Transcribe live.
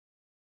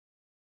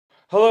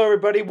Hello,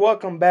 everybody.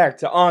 Welcome back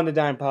to On the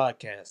Dime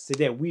Podcast.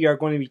 Today, we are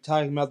going to be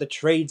talking about the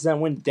trades that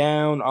went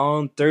down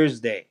on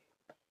Thursday.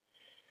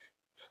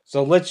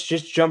 So let's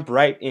just jump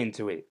right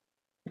into it.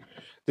 I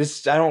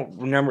don't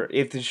remember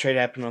if this trade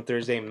happened on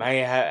Thursday. It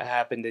might have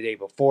happened the day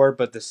before,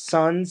 but the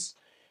Suns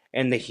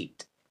and the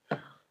Heat.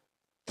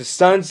 The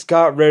Suns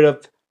got rid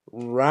of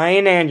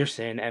Ryan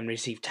Anderson and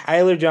received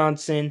Tyler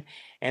Johnson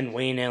and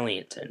Wayne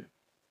Ellington.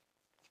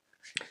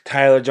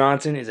 Tyler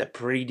Johnson is a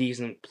pretty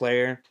decent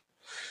player.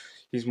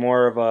 He's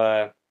more of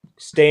a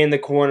stay in the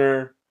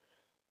corner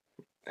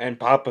and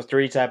pop a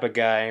three type of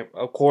guy.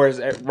 Of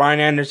course, Ryan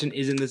Anderson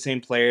isn't the same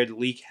player. The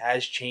league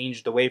has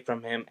changed away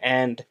from him,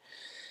 and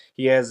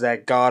he has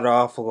that god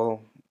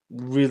awful,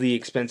 really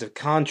expensive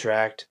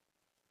contract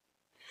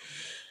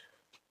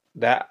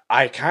that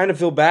I kind of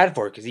feel bad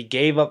for because he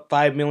gave up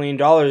 $5 million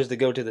to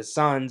go to the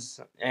Suns,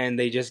 and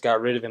they just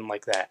got rid of him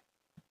like that.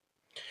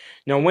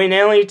 Now, Wayne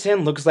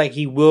Ellington looks like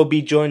he will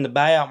be joining the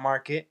buyout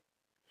market,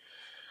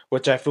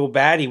 which I feel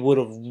bad. He would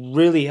have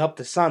really helped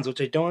the Suns, which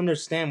I don't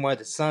understand why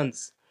the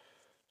Suns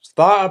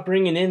thought of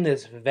bringing in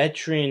this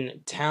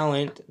veteran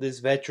talent, this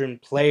veteran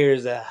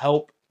players to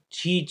help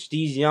teach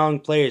these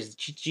young players,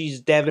 teach these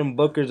Devin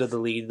Bookers of the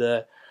league,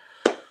 the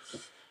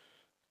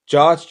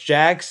Josh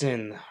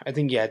Jackson.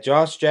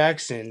 Josh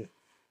Jackson.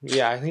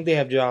 Yeah, I think they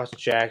have Josh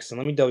Jackson.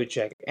 Let me double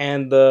check.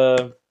 And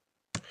the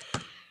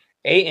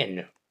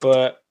Ayton.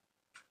 But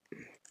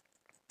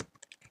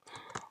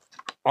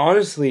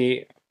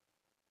honestly,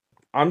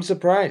 I'm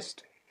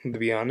surprised, to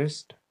be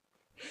honest,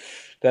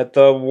 that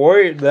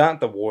not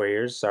the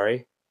Warriors,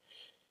 sorry.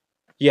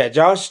 Yeah,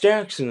 Josh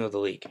Jackson of the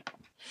league.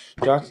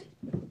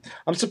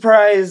 I'm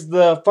surprised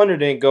the Thunder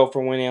didn't go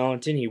for Wayne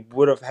Ellington. He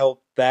would have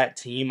helped that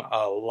team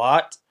a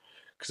lot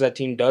because that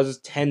team does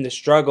tend to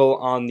struggle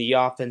on the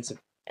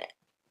offensive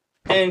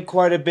end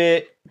quite a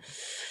bit.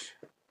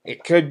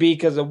 It could be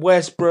because of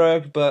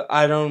Westbrook, but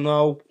I don't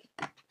know.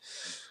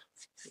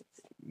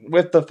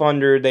 With the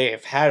Thunder, they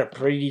have had a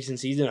pretty decent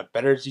season, a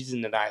better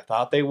season than I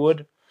thought they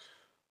would.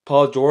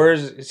 Paul George,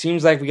 it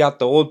seems like we got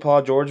the old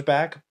Paul George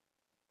back.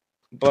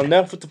 But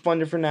enough with the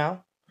Thunder for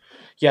now.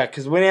 Yeah,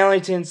 because Wayne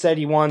Ellington said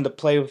he wanted to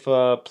play with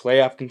a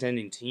playoff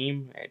contending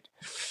team. And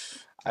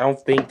I don't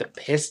think the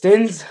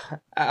Pistons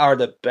are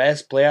the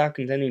best playoff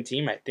contending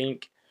team. I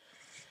think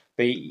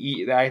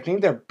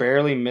they're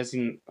barely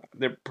missing.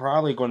 They're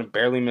probably going to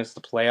barely miss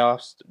the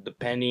playoffs,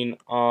 depending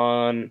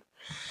on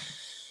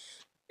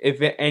if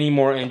any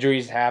more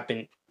injuries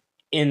happen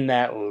in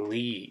that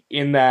league,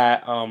 in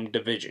that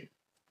division.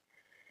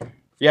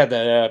 Yeah,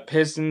 the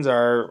Pistons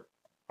they're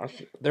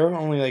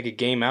only like a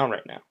game out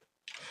right now.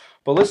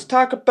 But let's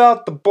talk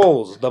about the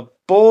Bulls. The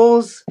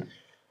Bulls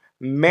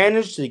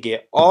managed to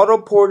get Otto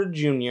Porter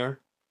Jr.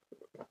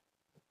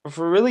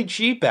 for really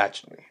cheap,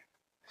 actually.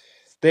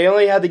 They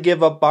only had to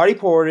give up Bobby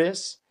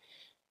Portis,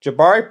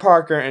 Jabari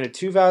Parker, and a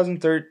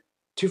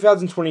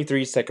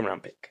 2023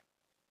 second-round pick.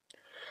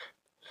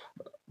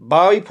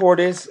 Bobby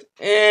Portis,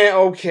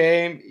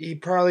 okay. He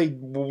probably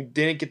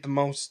didn't get the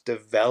most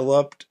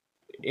developed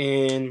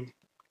in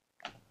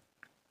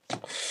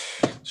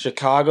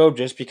Chicago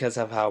just because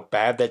of how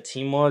bad that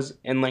team was.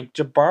 And like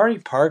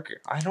Jabari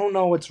Parker, I don't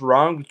know what's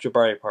wrong with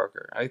Jabari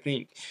Parker. I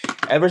think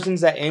ever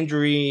since that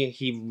injury,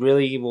 he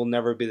really will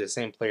never be the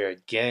same player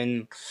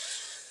again.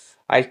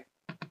 I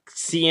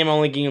see him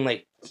only getting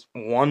like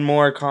one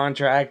more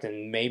contract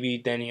and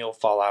maybe then he'll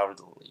fall out of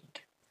the league.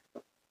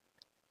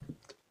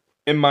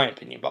 In my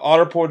opinion. But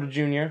Otto Porter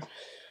Jr.,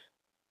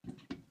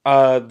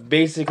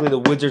 basically the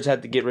Wizards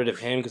had to get rid of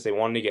him because they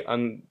wanted to get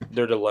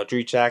under the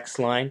luxury tax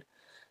line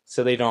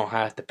so they don't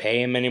have to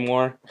pay him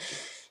anymore.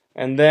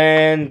 And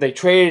then they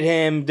traded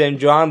him. Then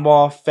John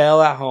Wall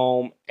fell at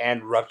home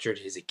and ruptured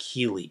his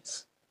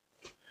Achilles.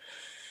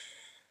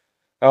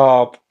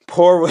 Oh,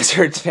 poor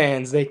Wizards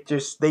fans. They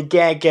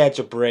can't catch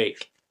a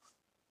break.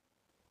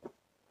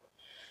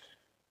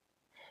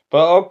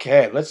 But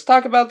okay, let's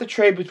talk about the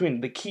trade between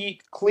the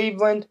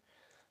Cleveland,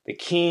 the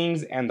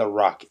Kings, and the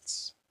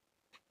Rockets.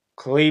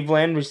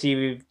 Cleveland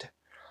received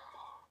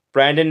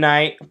Brandon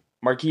Knight,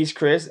 Marquise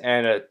Chris,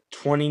 and a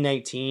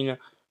 2019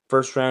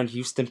 first-round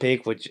Houston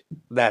pick, which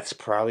that's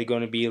probably going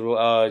to be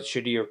a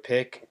shittier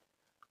pick,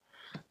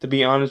 to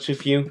be honest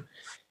with you.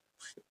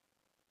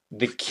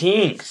 The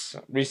Kings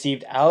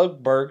received Alec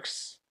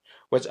Burks,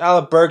 which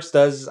Alec Burks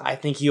does. I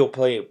think he'll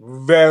play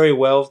very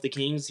well with the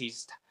Kings.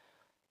 He's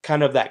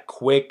kind of that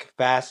quick,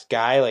 fast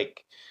guy,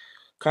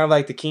 kind of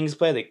like the Kings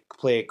play. They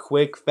play a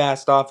quick,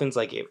 fast offense.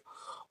 Like, if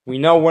we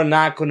know we're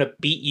not going to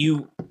beat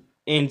you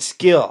in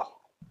skill,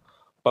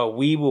 but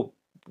we will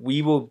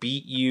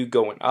beat you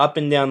going up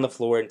and down the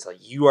floor until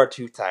you are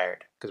too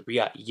tired, because we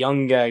got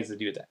young guys to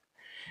do that.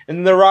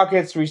 And the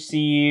Rockets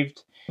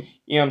received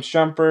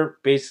Shumpert,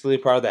 basically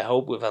probably to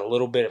help with a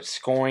little bit of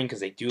scoring,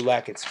 because they do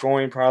lack in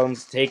scoring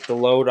problems, to take the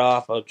load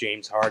off of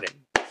James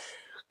Harden.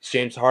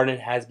 James Harden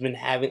has been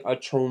having a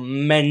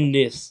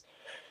tremendous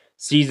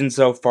season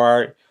so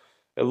far.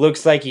 It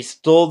looks like he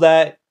stole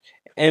that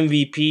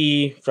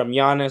MVP from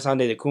Giannis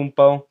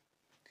Antetokounmpo.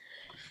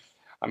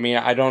 I mean,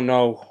 I don't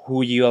know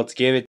who you else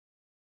give it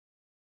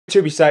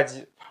Two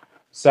besides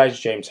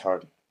James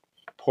Harden.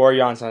 Poor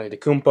Giannis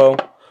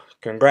Antetokounmpo.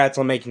 Congrats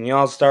on making the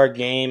All-Star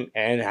game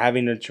and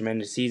having a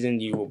tremendous season.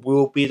 You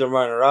will be the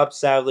runner-up,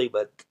 sadly,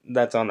 but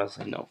that's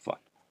honestly no fun.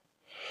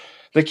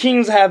 The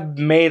Kings have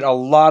made a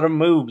lot of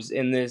moves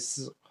in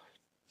this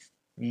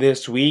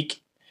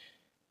week.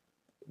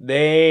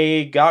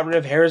 They got rid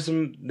of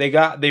Harrison.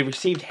 They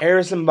received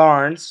Harrison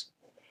Barnes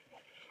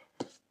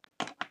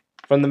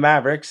from the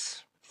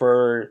Mavericks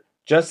for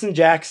Justin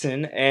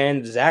Jackson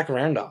and Zach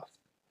Randolph.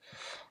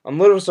 I'm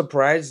a little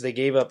surprised they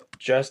gave up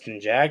Justin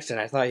Jackson.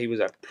 I thought he was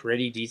a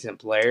pretty decent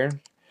player.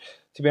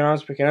 To be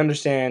honest, I can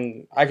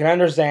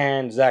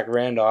understand Zach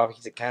Randolph.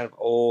 He's a kind of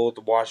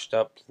old,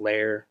 washed-up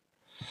player.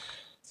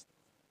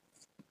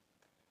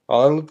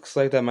 Oh, it looks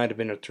like that might have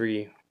been a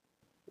three-way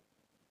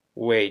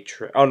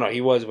trade. Oh, no, he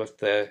was with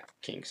the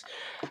Kings.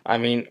 I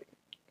mean,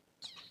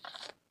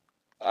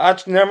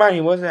 actually, never mind.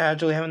 He wasn't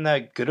actually having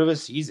that good of a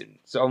season.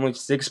 It's only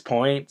 6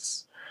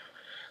 points.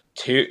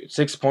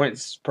 6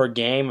 points per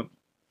game.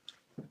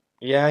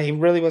 Yeah, he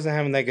really wasn't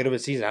having that good of a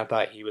season. I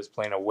thought he was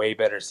playing a way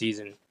better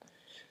season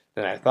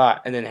than I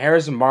thought. And then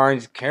Harrison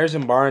Barnes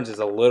is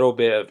a little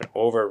bit of an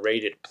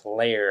overrated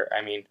player.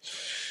 I mean,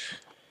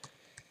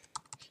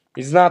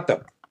 he's not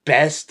the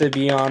best, to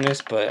be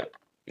honest, but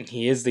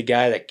he is the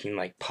guy that can,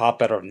 like,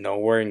 pop out of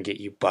nowhere and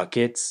get you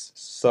buckets.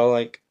 So,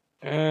 like,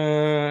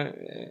 I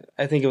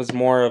think it was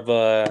more of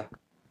a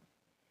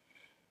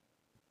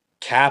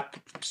cap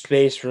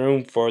space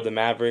room for the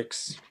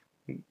Mavericks.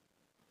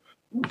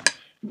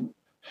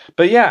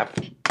 But yeah,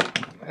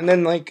 and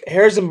then, like,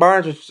 Harrison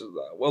Barnes was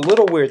a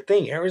little weird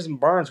thing. Harrison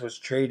Barnes was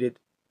traded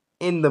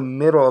in the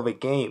middle of a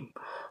game,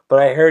 but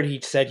I heard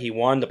he said he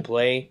wanted to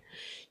play.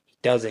 He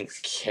doesn't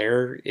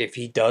care if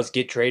he does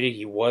get traded.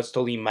 He was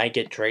told he might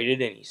get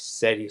traded, and he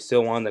said he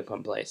still wanted to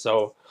come play.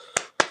 So,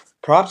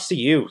 props to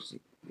you.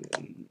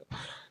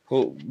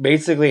 Well,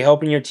 basically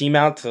helping your team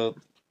out to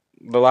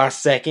the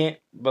last second,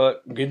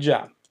 but good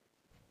job.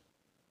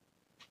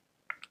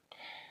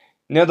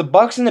 Now, the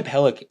Bucks and the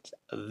Pelicans.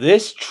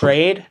 This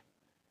trade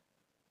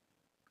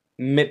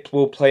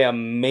will play a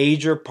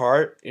major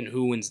part in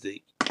who wins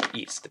the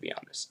East, to be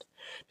honest.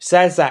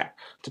 Besides that,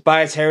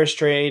 Tobias Harris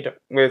trade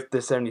with the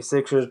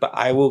 76ers, but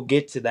I will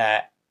get to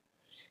that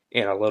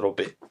in a little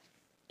bit.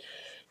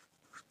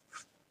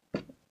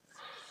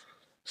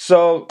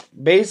 So,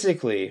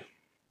 basically,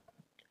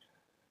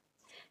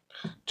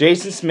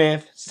 Jason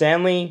Smith,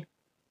 Stanley,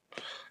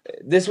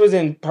 this was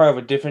in part of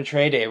a different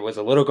trade. It was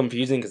a little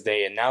confusing because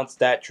they announced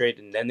that trade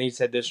and then they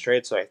said this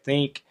trade, so I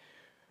think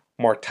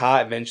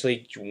Mortat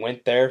eventually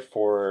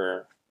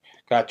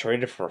got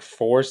traded for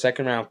 4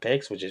 second-round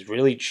picks, which is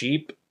really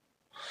cheap.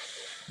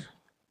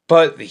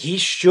 But he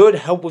should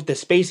help with the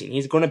spacing.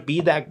 He's going to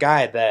be that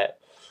guy that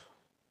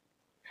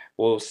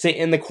will sit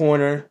in the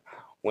corner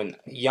when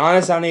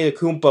Giannis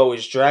Antetokounmpo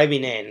is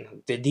driving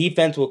in. The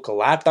defense will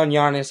collapse on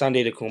Giannis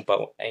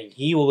Antetokounmpo, and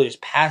he will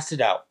just pass it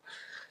out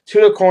to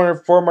the corner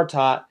for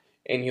Mortat,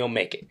 and he'll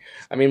make it.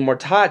 I mean,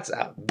 Mortat's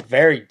a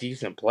very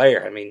decent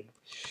player. I mean,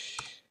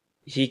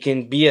 he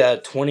can be a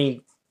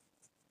 20-10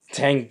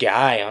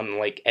 guy on,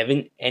 like,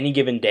 any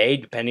given day,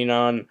 depending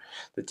on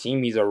the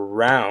team he's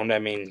around. I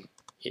mean,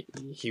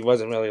 he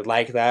wasn't really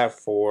like that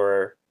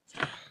for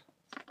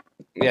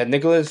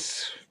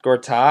Nicholas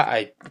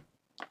Gortat.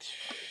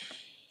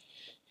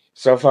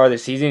 So far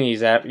this season,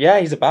 he's basically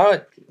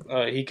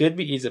a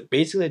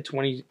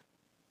 20-10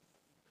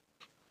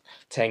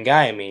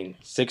 guy. I mean,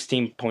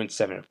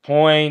 16.7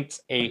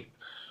 points, 8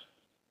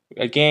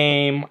 a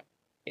game,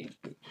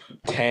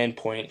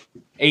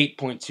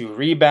 8.2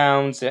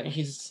 rebounds.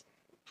 He's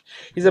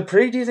a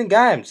pretty decent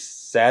guy. I'm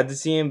sad to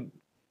see him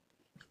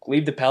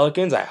leave the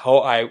Pelicans.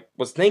 I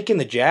was thinking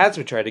the Jazz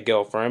would try to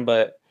go for him,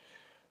 but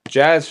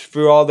Jazz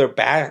threw all their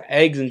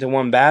eggs into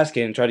one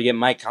basket and tried to get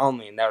Mike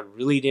Conley, and that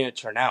really didn't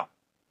turn out.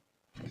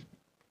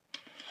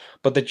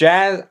 But the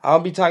Jazz, I'll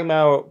be talking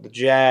about the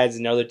Jazz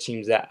and other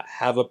teams that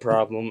have a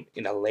problem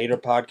in a later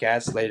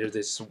podcast later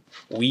this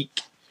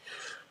week.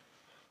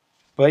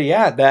 But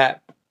yeah,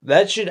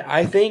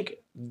 I think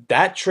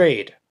that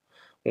trade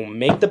will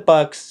make the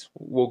Bucks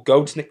will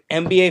go to the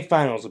NBA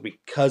Finals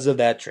because of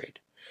that trade.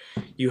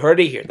 You heard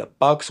it here. The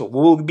Bucks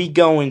will be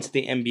going to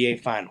the NBA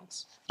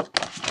Finals.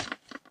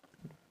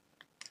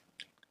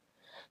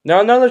 Now,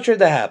 another trade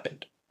that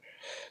happened.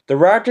 The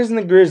Raptors and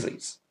the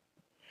Grizzlies.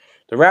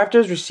 The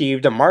Raptors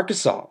received a Marc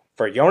Gasol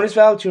for Jonas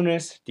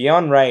Valanciunas,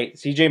 Dion Wright,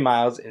 CJ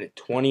Miles, and a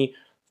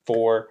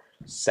 24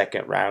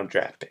 second-round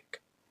draft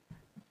pick.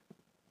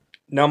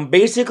 Now,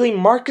 basically,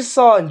 Marc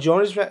Gasol and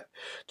Jonas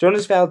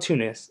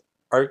Valanciunas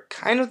are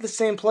kind of the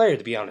same player,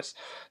 to be honest.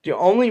 The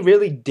only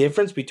really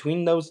difference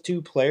between those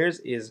two players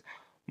is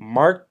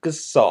Marc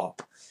Gasol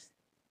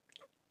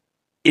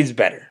is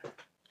better.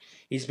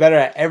 He's better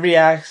at every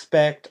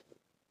aspect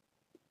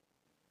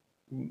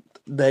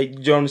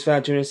that Jonas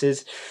Valanciunas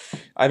is.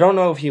 I don't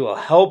know if he will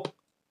help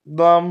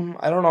them.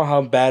 I don't know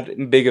how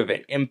big of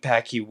an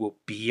impact he will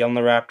be on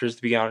the Raptors,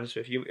 to be honest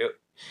with you. It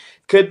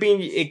could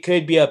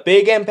be a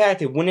big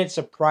impact. It wouldn't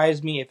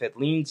surprise me if it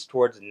leans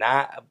towards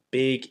not a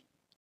big.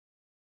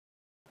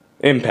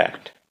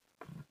 impact.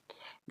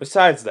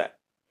 Besides that,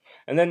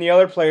 and then the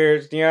other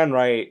players, Deion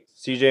Wright,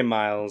 CJ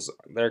Miles,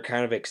 they're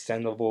kind of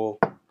extendable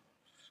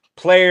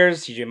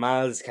players. CJ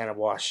Miles is kind of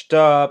washed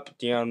up.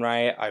 Deion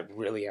Wright, I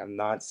really have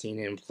not seen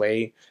him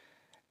play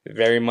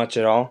very much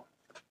at all.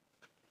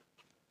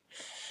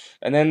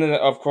 And then,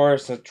 of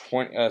course,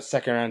 a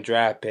second round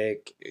draft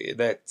pick.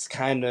 That's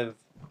kind of,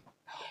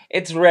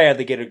 it's rare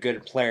to get a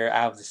good player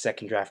out of the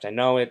second draft. I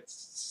know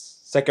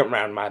it's second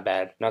round, my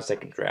bad, not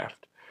second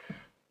draft.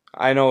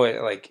 I know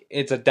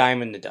it's a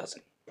dime in a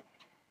dozen.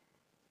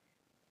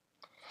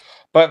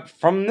 But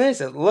from this,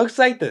 it looks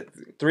like the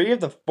three of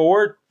the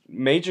four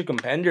major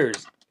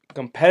competitors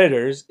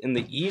in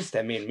the East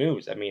have made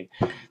moves. I mean,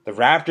 the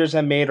Raptors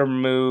have made a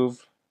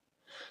move,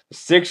 the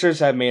Sixers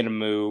have made a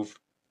move,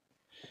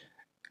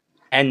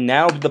 and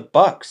now the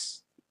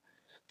Bucks.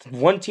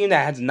 One team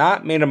that has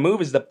not made a move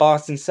is the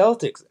Boston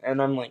Celtics,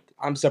 and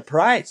I'm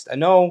surprised. I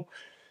know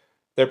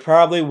they're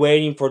probably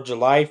waiting for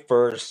July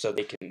 1st so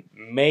they can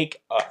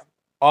make an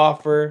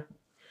offer.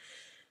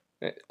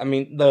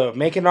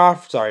 Make an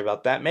offer. Sorry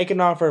about that. Make an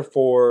offer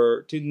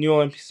to the New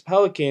Orleans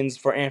Pelicans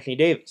for Anthony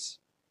Davis.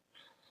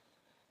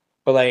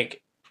 But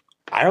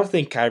I don't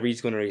think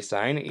Kyrie's going to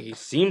resign. He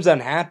seems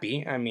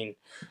unhappy. I mean,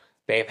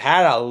 they've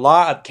had a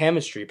lot of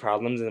chemistry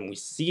problems, and we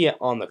see it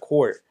on the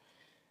court.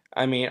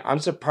 I mean, I'm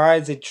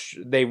surprised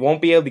they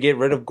won't be able to get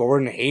rid of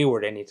Gordon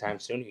Hayward anytime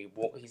soon.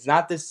 He's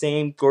not the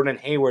same Gordon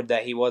Hayward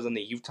that he was on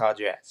the Utah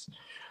Jazz.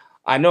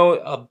 I know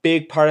a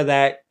big part of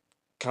that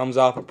comes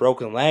off a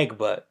broken leg,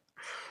 but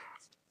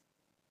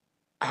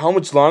how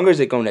much longer is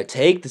it going to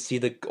take to see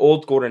the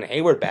old Gordon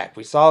Hayward back?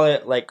 We saw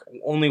it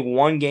only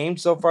one game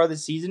so far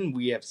this season.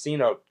 We have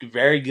seen a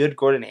very good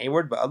Gordon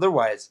Hayward, but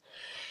otherwise,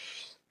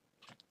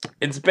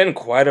 it's been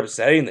quite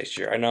upsetting this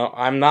year. I know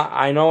I'm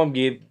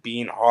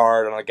being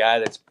hard on a guy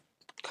that's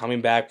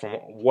coming back from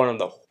one of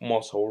the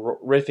most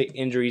horrific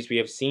injuries we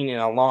have seen in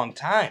a long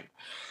time.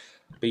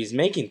 But he's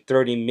making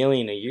 $30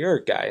 million a year,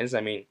 guys.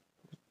 I mean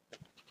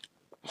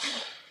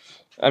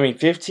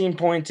 15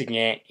 points a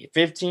game,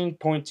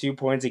 15.2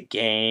 points a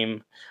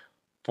game,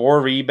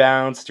 4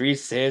 rebounds, 3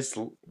 assists.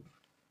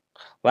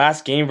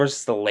 Last game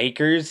versus the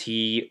Lakers,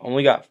 he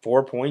only got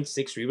 4 points,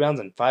 6 rebounds,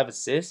 and 5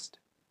 assists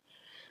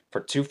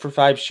for 2 for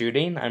 5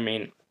 shooting. I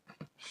mean,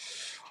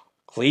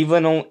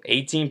 Cleveland only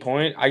 18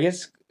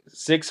 points,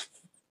 6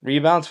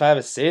 rebounds, 5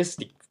 assists.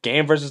 The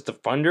game versus the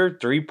Thunder,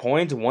 3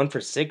 points, 1 for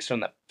 6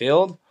 from the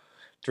field,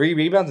 3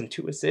 rebounds and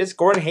 2 assists.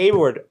 Gordon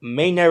Hayward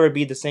may never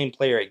be the same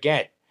player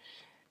again.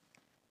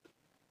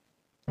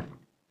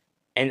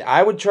 And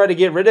I would try to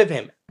get rid of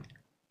him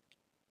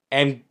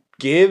and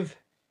give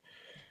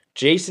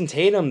Jason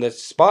Tatum the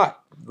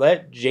spot.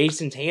 Let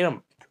Jason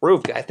Tatum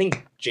prove. I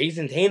think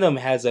Jason Tatum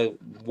has a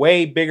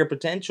way bigger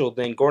potential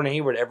than Gordon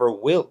Hayward ever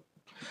will,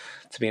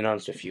 to be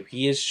honest with you.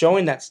 He is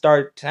showing that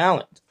star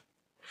talent.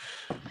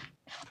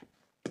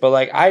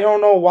 But I don't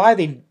know why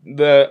the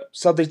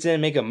Celtics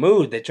didn't make a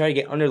move. They tried to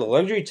get under the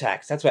luxury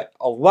tax. That's what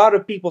a lot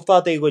of people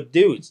thought they would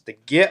do, is to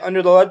get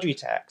under the luxury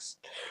tax.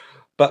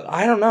 But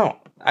I don't know.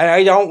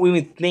 I don't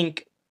even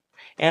think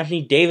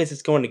Anthony Davis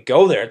is going to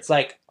go there. It's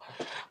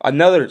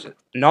another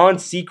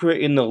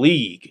non-secret in the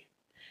league.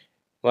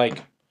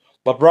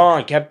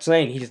 LeBron kept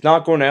saying he's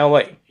not going to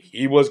LA.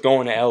 He was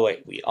going to LA.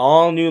 We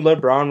all knew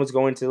LeBron was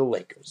going to the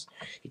Lakers.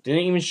 He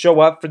didn't even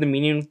show up for the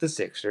meeting with the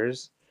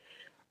Sixers.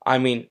 I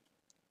mean,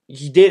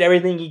 he did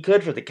everything he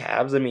could for the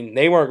Cavs. I mean,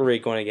 they weren't really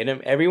going to get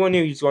him. Everyone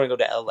knew he was going to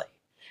go to LA.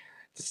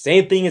 The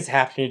same thing is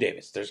happening to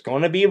Davis. There's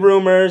going to be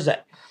rumors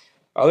that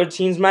other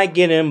teams might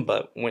get him,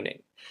 but when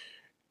it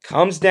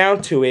comes down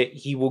to it,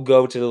 he will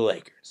go to the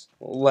Lakers.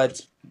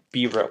 Let's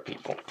be real,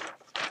 people.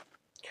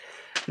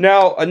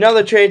 Now,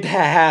 another trade that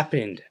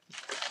happened.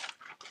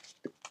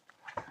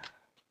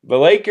 The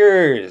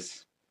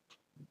Lakers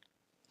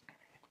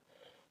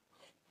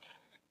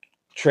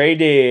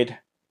traded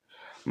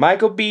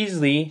Michael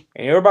Beasley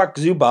and Iordak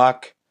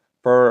Zubac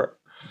for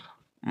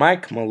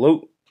Mike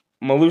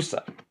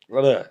Malusa.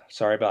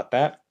 Sorry about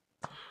that.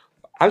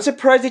 I'm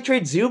surprised they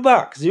traded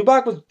Zubac.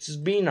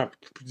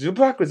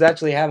 Zubac was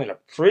actually having a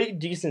pretty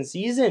decent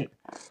season.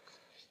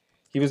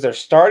 He was their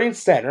starting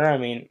center. I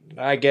mean,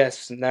 I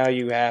guess now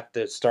you have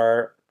to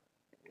start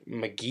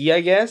McGee,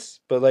 I guess.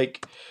 But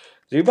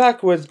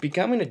Zubac was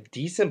becoming a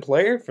decent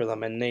player for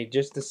them, and they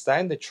just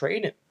decided to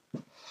trade him.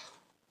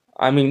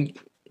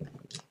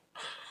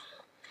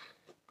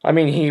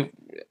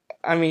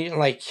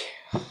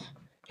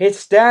 His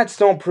stats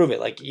don't prove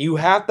it. You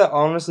have to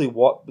honestly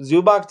watch.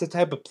 Zubac's the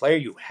type of player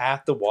you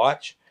have to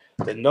watch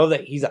to know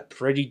that he's a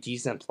pretty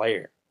decent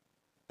player.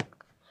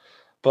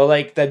 But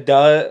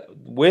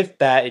with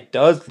that, it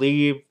does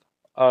leave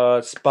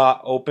a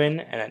spot open,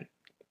 and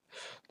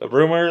the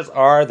rumors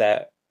are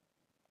that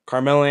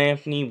Carmelo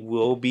Anthony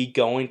will be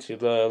going to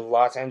the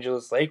Los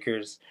Angeles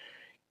Lakers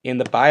in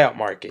the buyout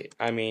market.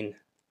 I mean,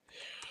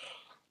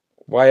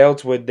 why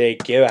else would they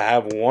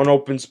have one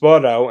open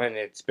spot out? And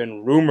it's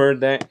been rumored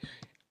that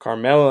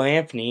Carmelo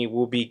Anthony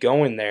will be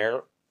going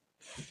there.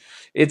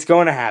 It's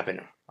going to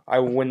happen. I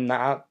would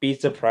not be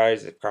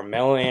surprised if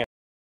Carmelo Anthony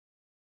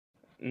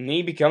and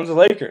he becomes the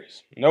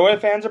Lakers. No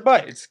ifs, ands, or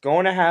buts. It's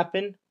going to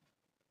happen.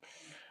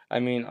 I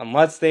mean,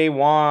 unless they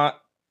want,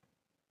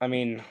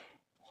 Wayne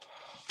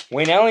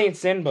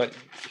Elliott's in, but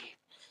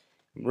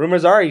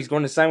rumors are he's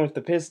going to sign with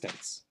the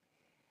Pistons.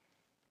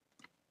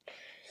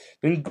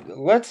 And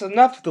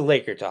enough of the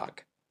Laker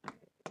talk.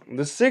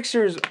 The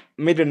Sixers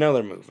made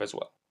another move as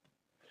well.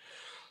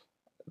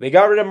 They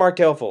got rid of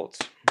Markelle Fultz.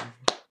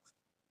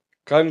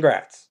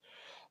 Congrats.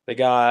 They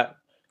got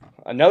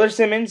another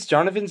Simmons,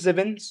 Jonathan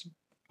Simmons.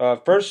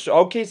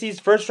 OKC's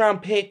first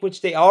round pick,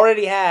 which they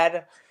already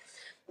had.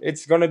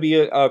 It's going to be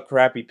a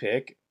crappy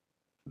pick.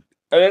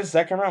 And then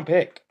second round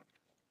pick.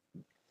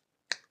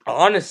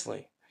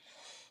 Honestly,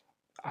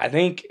 I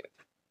think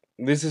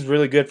this is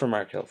really good for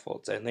Markelle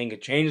Fultz. I think a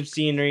change of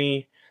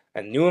scenery,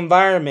 a new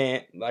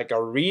environment, like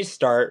a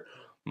restart,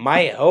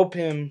 might help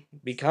him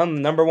become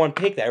the number one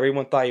pick that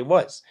everyone thought he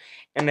was.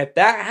 And if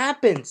that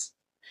happens,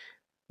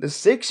 the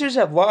Sixers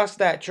have lost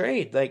that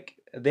trade. Like,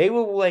 they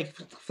will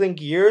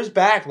think years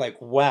back,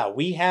 like, wow,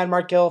 we had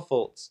Markelle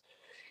Fultz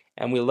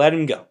and we let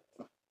him go.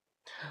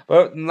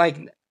 But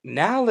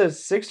now the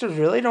Sixers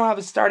really don't have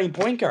a starting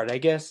point guard. I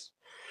guess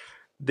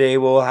they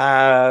will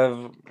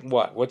have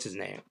what's his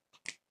name?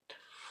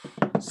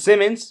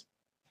 Simmons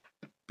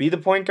be the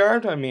point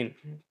guard. I mean,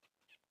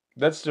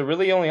 that's the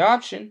really only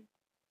option.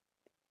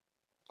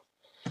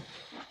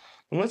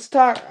 And let's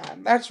talk.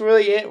 That's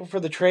really it for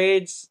the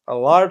trades. A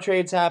lot of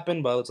trades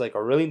happen, but it's like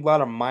a really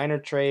lot of minor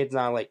trades,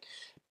 not like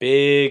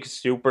big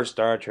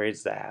superstar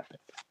trades that happen.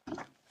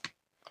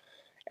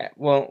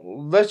 Well,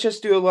 let's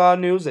just do a lot of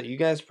news that you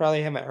guys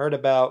probably haven't heard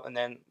about, and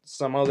then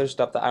some other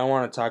stuff that I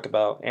want to talk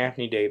about.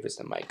 Anthony Davis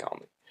and Mike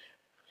Conley.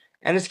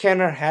 Enes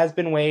Kanter has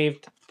been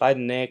waived by the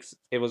Knicks.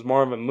 It was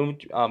more of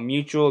a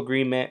mutual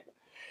agreement.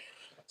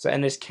 So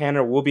Enes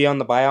Kanter will be on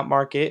the buyout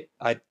market.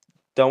 I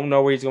don't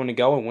know where he's going to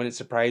go. It wouldn't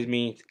surprise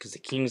me because the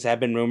Kings have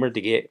been rumored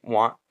to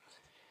want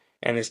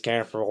Enes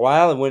Kanter for a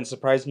while. It wouldn't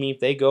surprise me if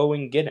they go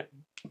and get him.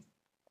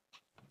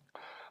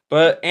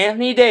 But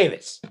Anthony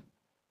Davis,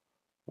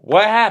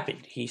 what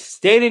happened? He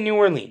stayed in New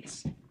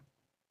Orleans.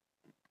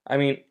 I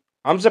mean,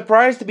 I'm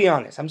surprised, to be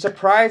honest. I'm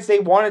surprised they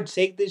wanted to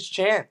take this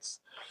chance.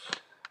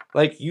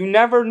 Like, you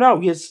never know.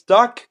 His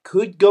stock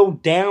could go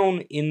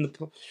down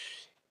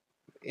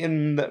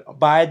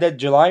by the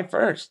July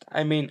 1st.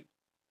 I mean,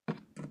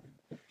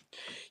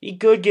 he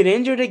could get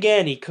injured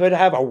again. He could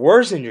have a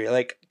worse injury.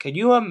 Like, could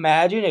you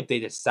imagine if they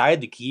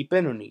decide to keep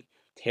him and he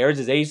tears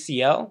his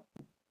ACL?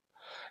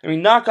 I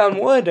mean, knock on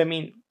wood. I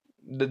mean,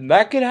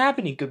 that could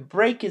happen. He could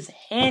break his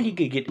hand. He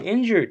could get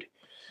injured.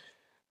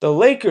 The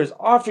Lakers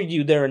offered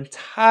you their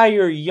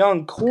entire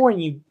young core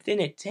and you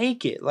didn't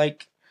take it.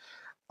 Like,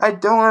 I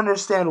don't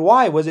understand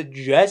why. Was it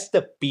just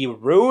to be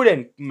rude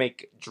and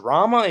make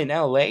drama in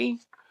LA?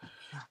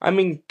 I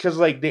mean, because,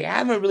 they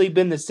haven't really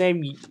been the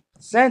same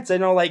since. I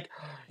know,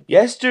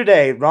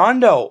 yesterday,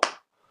 Rondo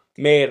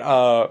made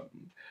a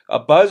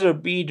buzzer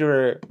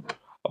beater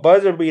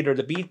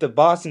to beat the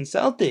Boston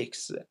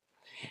Celtics.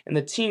 And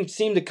the team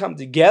seemed to come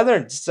together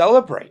and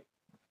celebrate.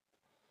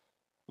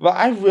 But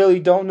I really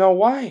don't know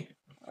why.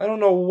 I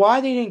don't know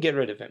why they didn't get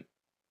rid of him.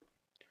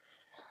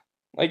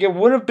 It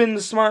would have been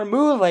the smart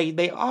move.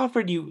 They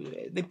offered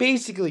you, they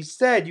basically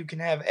said you can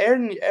have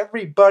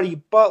everybody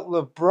but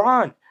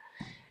LeBron.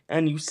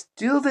 And you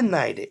still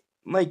denied it.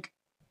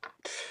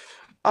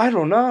 I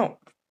don't know.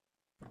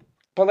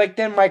 But,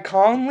 then Mike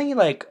Conley,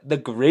 the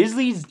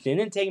Grizzlies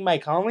didn't take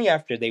Mike Conley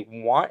after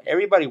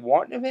everybody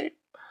wanted it.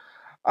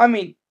 I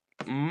mean,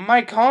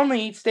 Mike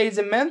Conley stays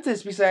in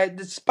Memphis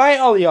despite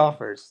all the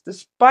offers.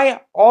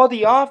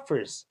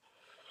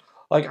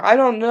 I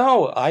don't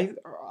know.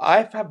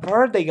 I've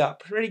heard they got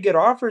pretty good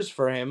offers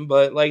for him,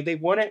 but they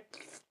wouldn't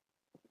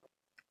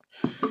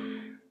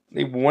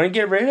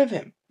get rid of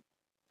him.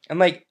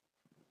 And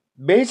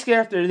basically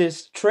after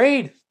this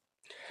trade,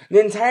 the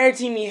entire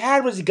team he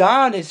had was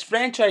gone. His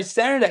franchise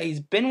center that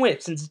he's been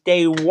with since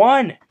day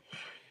one.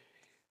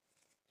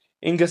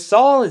 And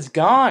Gasol is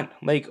gone.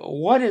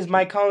 What is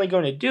Mike Conley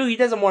going to do? He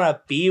doesn't want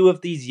to be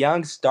with these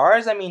young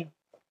stars. I mean,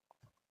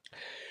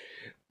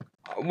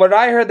 what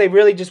I heard, they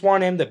really just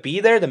want him to be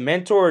there, the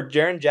mentor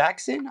Jaren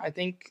Jackson. I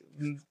think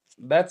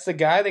that's the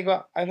guy they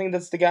got. I think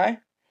that's the guy.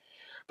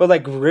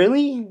 But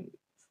really?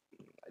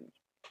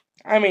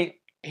 I mean,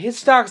 his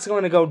stock's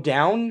going to go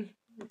down.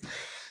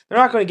 They're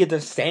not going to get the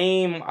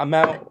same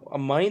amount of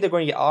money they're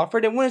going to get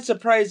offered. It wouldn't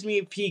surprise me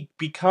if he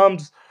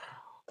becomes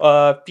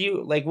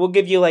we'll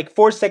give you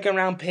 4 second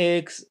round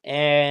picks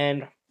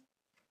and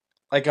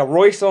a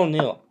Royce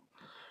O'Neal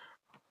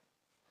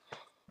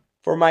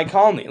for Mike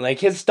Conley.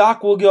 His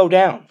stock will go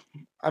down.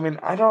 I mean,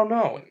 I don't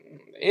know.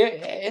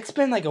 It's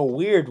been a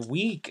weird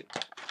week.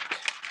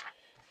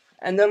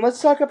 And then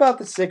let's talk about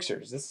the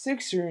Sixers. The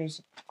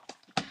Sixers,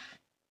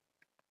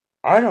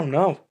 I don't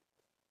know.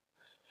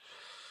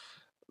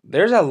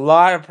 There's a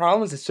lot of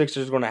problems the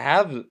Sixers are going to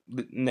have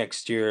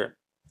next year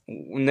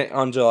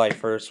on July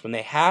 1st when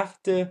they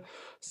have to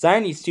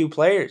sign these two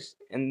players.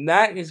 And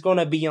that is going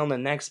to be on the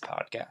next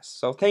podcast.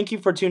 So thank you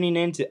for tuning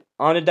in to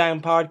On a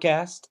Dime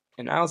Podcast.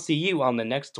 And I'll see you on the next one.